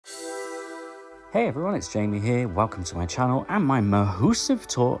Hey everyone, it's Jamie here. Welcome to my channel and my mahoosive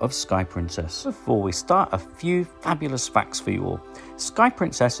tour of Sky Princess. Before we start, a few fabulous facts for you all. Sky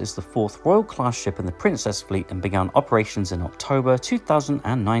Princess is the 4th Royal Class ship in the Princess Fleet and began operations in October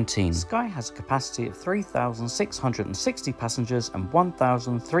 2019. Sky has a capacity of 3,660 passengers and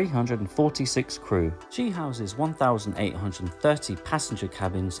 1,346 crew. She houses 1,830 passenger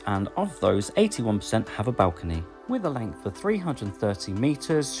cabins, and of those, 81% have a balcony. With a length of 330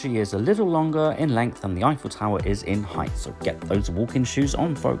 meters, she is a little longer in length than the Eiffel Tower is in height, so get those walking shoes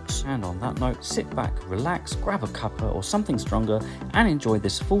on, folks. And on that note, sit back, relax, grab a cuppa or something stronger, and enjoy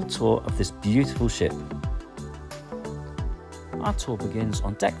this full tour of this beautiful ship. Our tour begins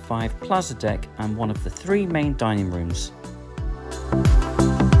on Deck 5, Plaza Deck, and one of the 3 main dining rooms.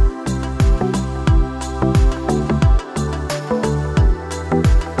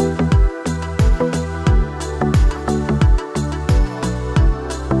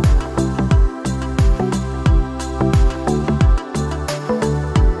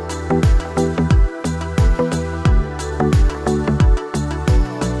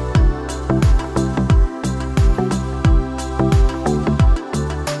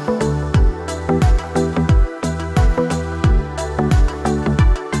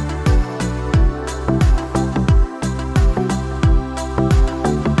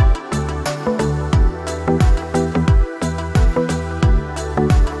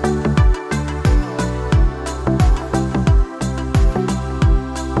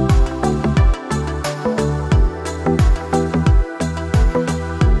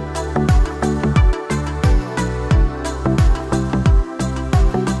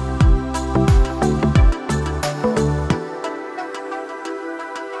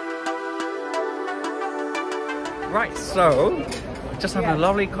 Right, so just having a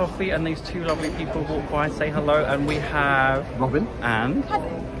lovely coffee and these 2 lovely people walk by, say hello, and we have Robin and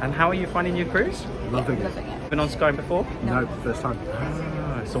how are you finding your cruise? Loving it. Been on Sky before? No, first time.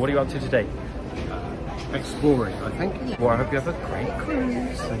 So what are you up to today? Exploring, I think. Well, I hope you have a great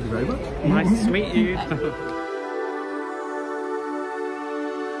cruise. Thank you very much. Nice to meet you.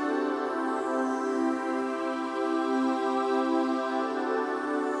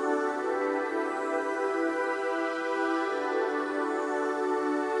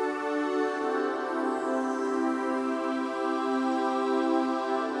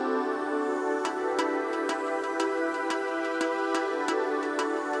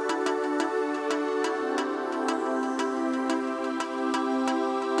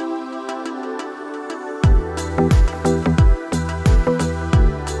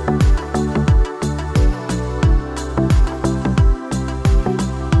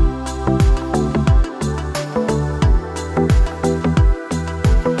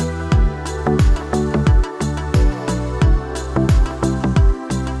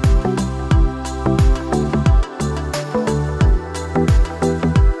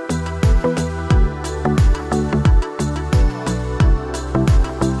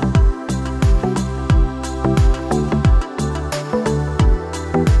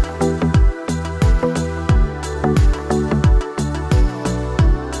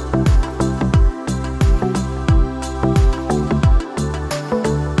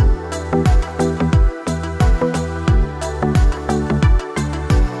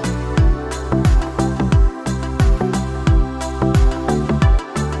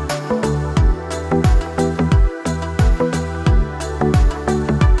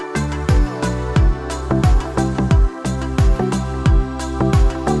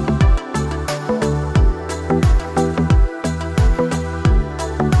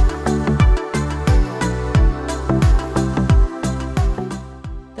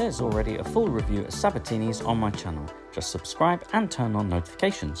 There's already a full review at Sabatini's on my channel. Just subscribe and turn on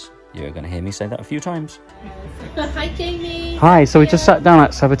notifications. You're going to hear me say that a few times. Hi Jamie. Hi, so we just sat down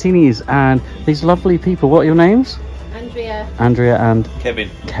at Sabatini's and these lovely people, what are your names? Andrea and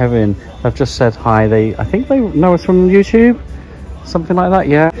Kevin have just said hi. I think they know us from YouTube, something like that.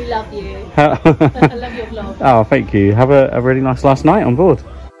 Yeah, we love you. I love your vlog. Oh, thank you. Have a really nice last night on board.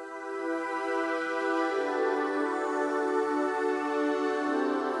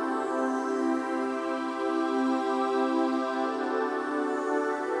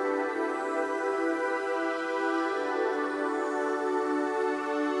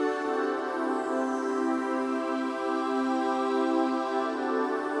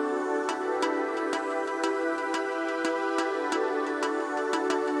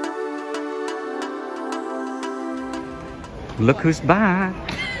 Look who's back.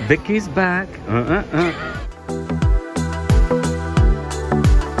 Vicky's back.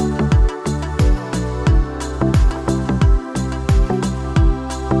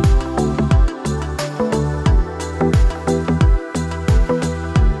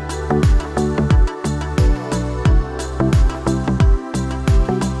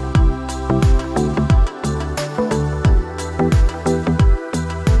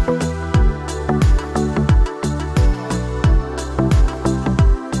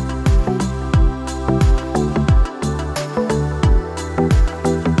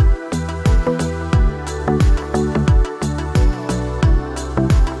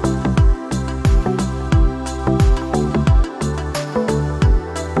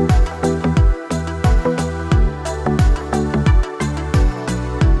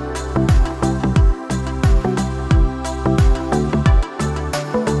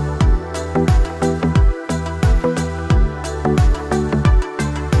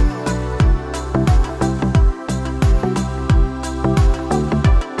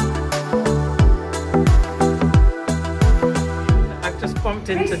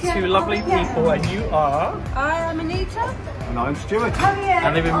 two lovely people, and you are? I am Anita. And I'm Stuart.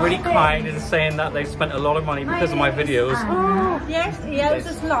 And they've been really kind in saying that they've spent a lot of money because of my videos. Yes, he owes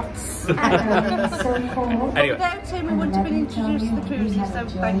us lots. Anyway. Without him, we wouldn't have been introduced to the cruises, so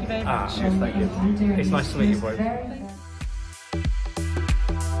thank you very much. Yes, thank you. It's nice to meet you, bro.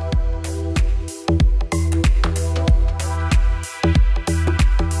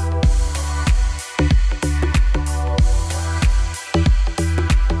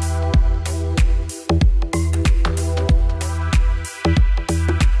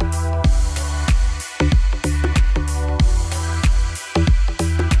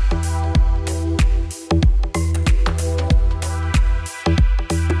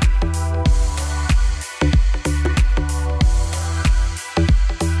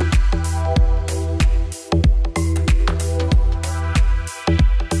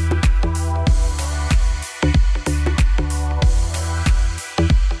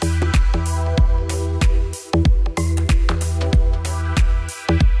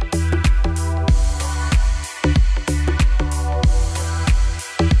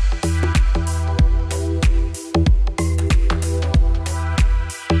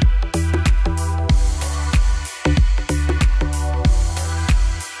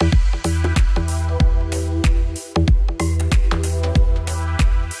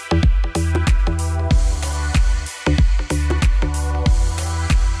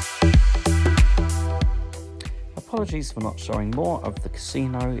 Apologies for not showing more of the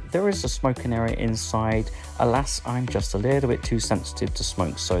casino. There is a smoking area inside. Alas, I'm just a little bit too sensitive to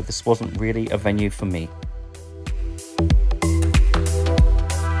smoke, so this wasn't really a venue for me.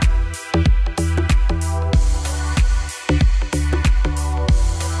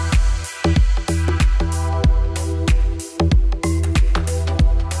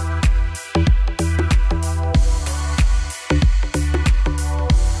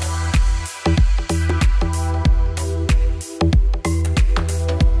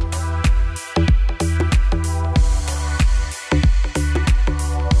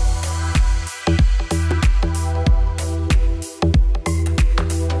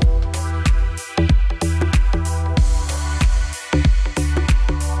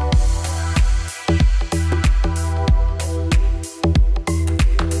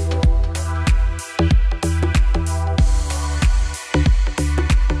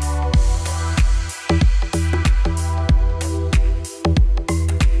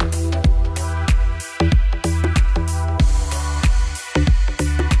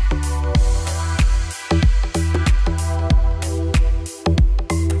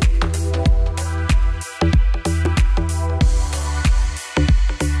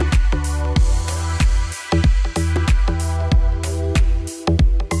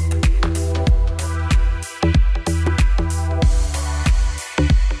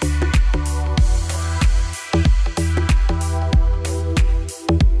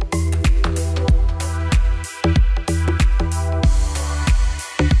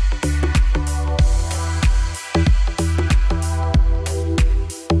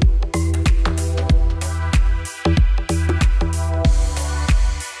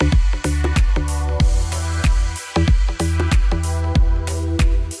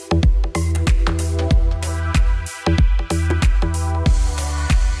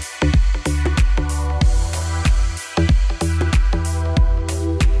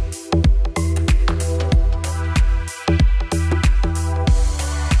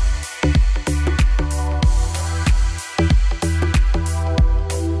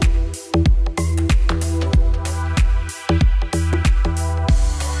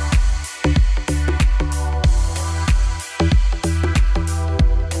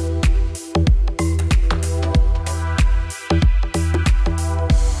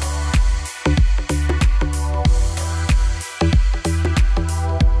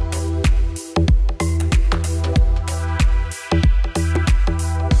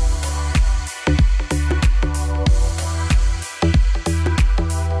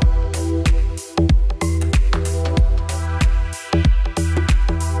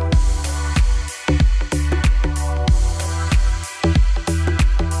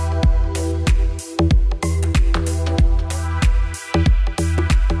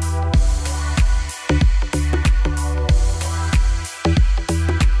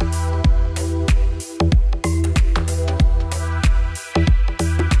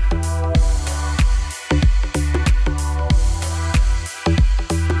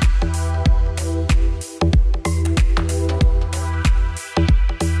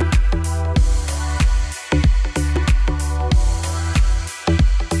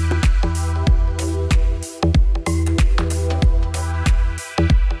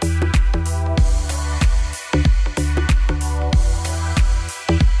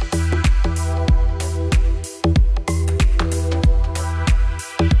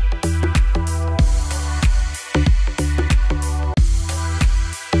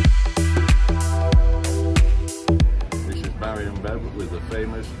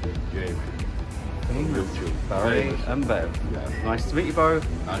 Barry and Bev. Yeah. Nice to meet you both.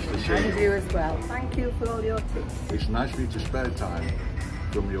 Nice to see And you. you as well. Thank you for all your tips. It's nice for you to spare time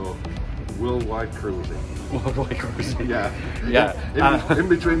from your worldwide cruising. Worldwide cruising. Yeah. Yeah. In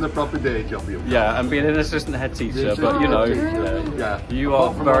between the proper day job you've got. Yeah, and being an assistant head teacher, but you know, Yeah. you are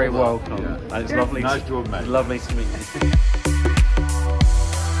Apart from very all that, welcome. yeah. And it's lovely. Nice to have met. Lovely to meet you.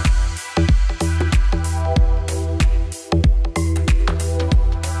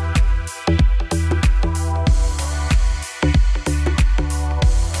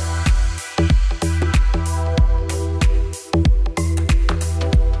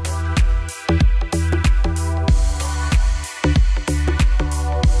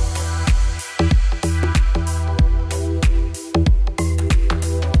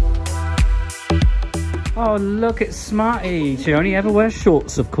 Oh, look, it's Smarty. She only ever wears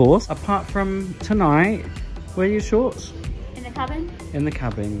shorts, of course. Apart from tonight, wear your shorts? In the cabin? In the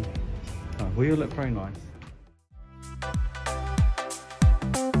cabin. Oh, well, you look very nice.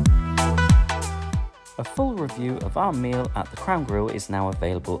 A full review of our meal at the Crown Grill is now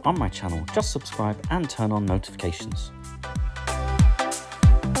available on my channel. Just subscribe and turn on notifications.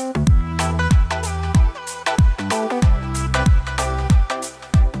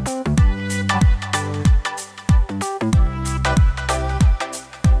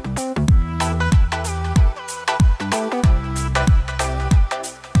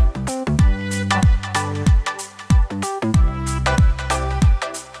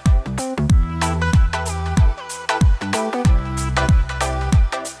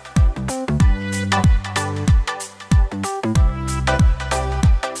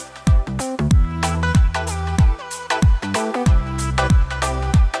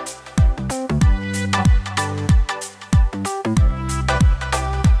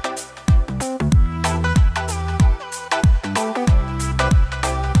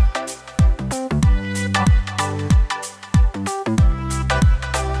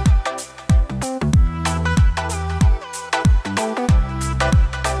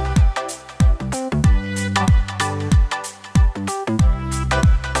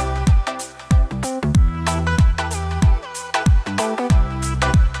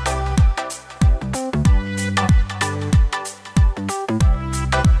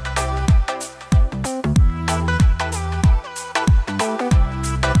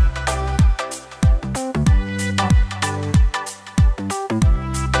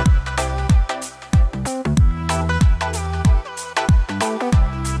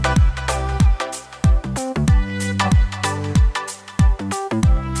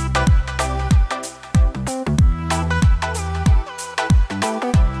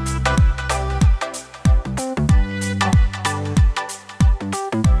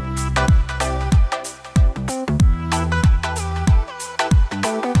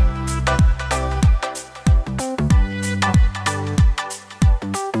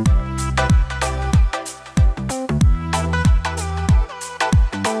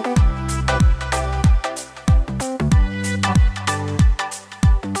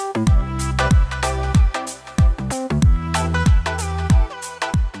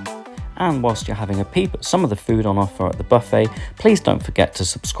 And whilst you're having a peep at some of the food on offer at the buffet, please don't forget to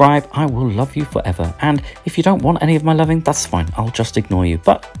subscribe. I will love you forever. And if you don't want any of my loving, that's fine. I'll just ignore you.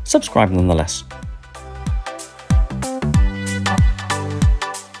 But subscribe nonetheless.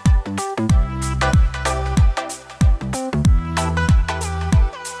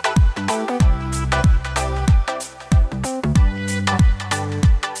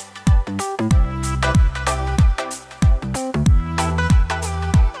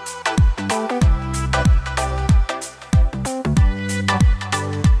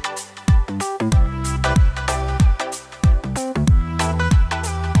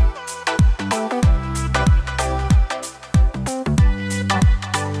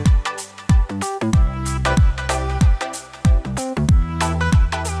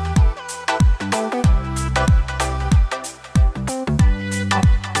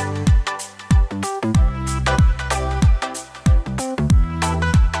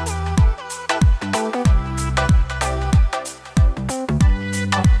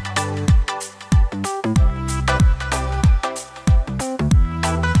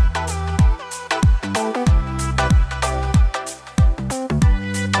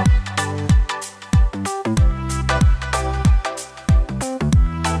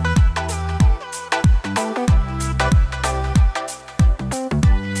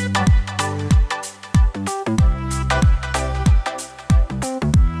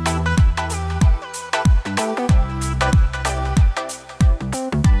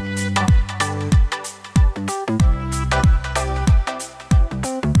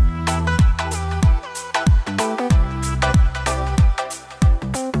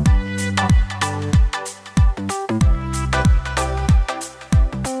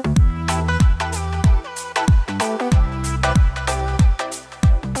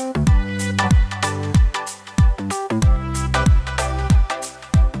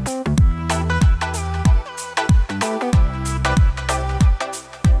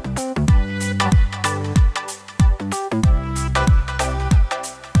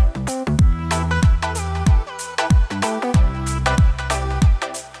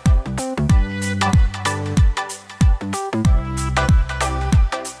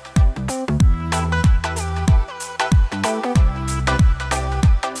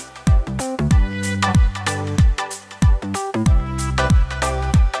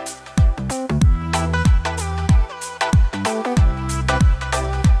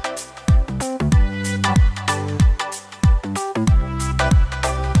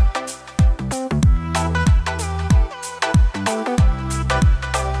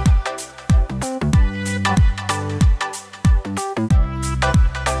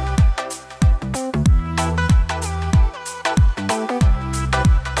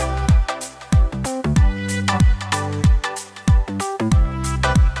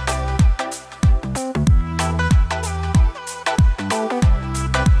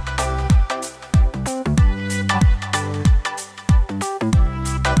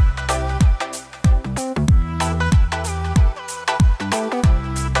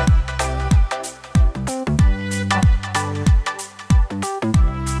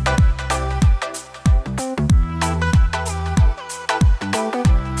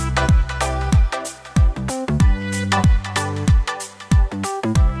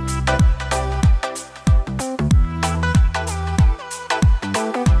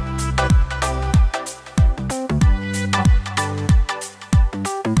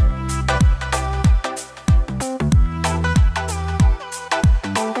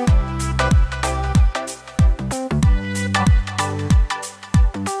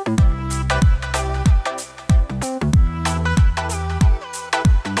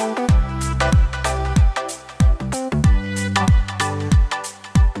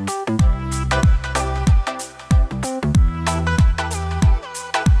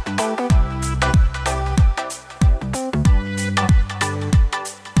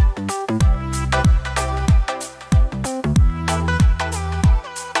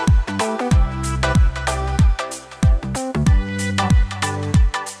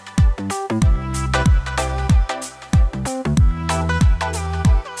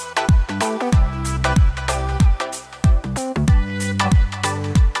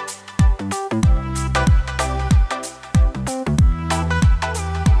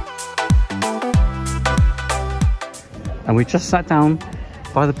 And we just sat down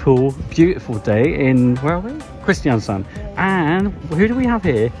by the pool. Beautiful day in, where are we? Kristiansand. And who do we have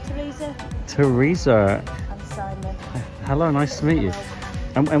here? Teresa. And Simon. Hello, nice to meet you.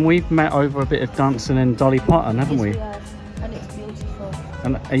 And we've met over a bit of dancing in Dolly Parton, haven't we? And it's beautiful.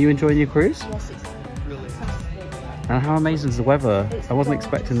 And are you enjoying your cruise? Yes, it's fantastic. And how amazing is the weather? I wasn't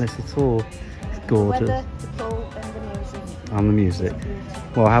expecting this at all. It's gorgeous. The weather, the pool and the music. And the music.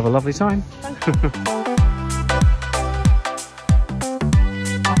 Well, have a lovely time. Thank you.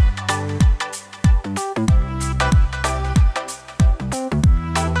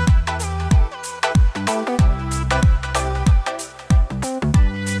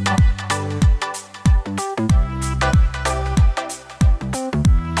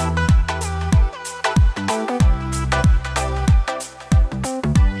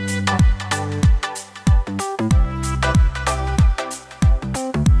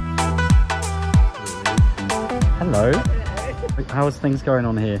 Hello. How's things going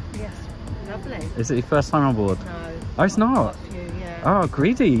on here? Yes, lovely. Is it your first time on board? No. Oh, it's not? Few, yeah. Oh,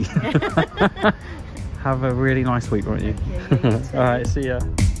 greedy. Have a really nice week, won't you? Thank you, you too. All right, see ya.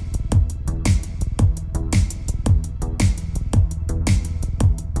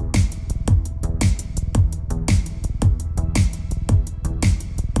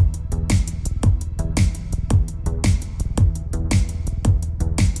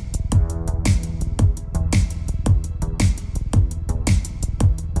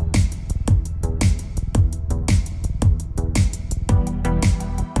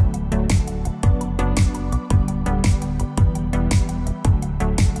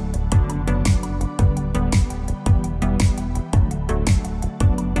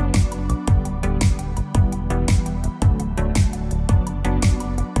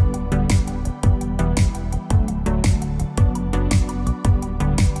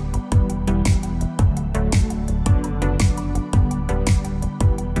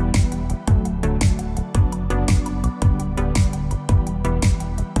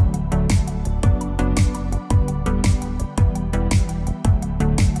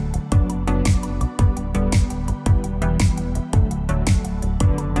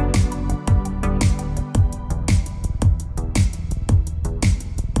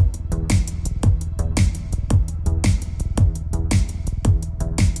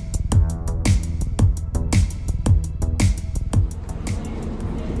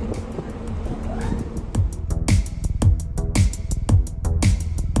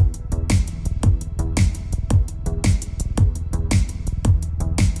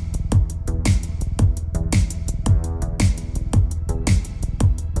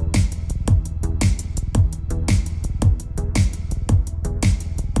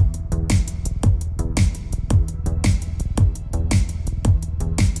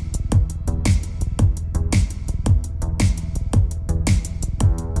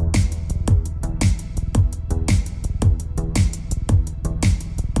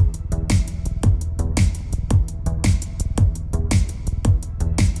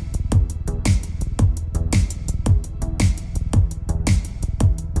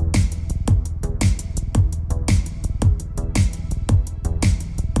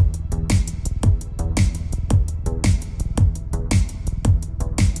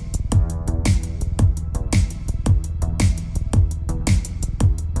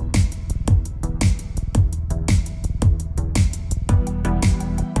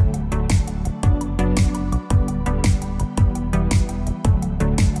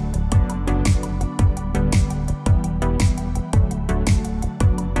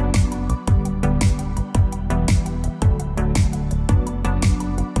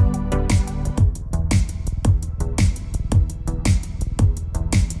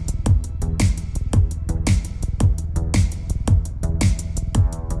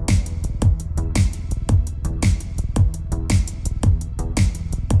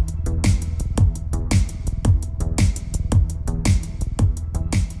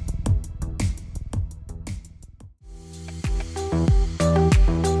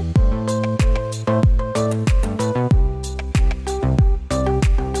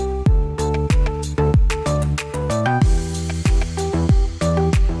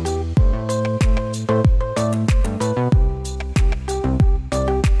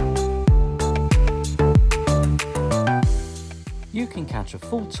 You can catch a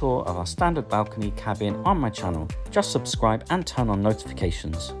full tour of our standard balcony cabin on my channel. Just subscribe and turn on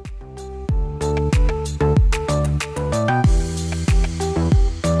notifications.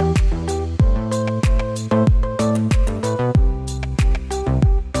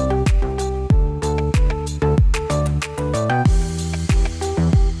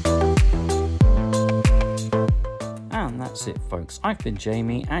 folks, I've been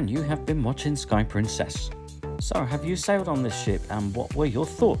Jamie and you have been watching Sky Princess. So have you sailed on this ship and what were your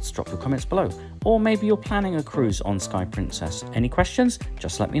thoughts? Drop your comments below. Or maybe you're planning a cruise on Sky Princess. Any questions?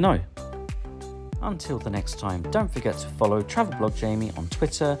 Just let me know. Until the next time, don't forget to follow Travel Blog Jamie on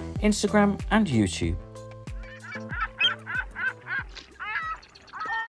Twitter, Instagram and YouTube.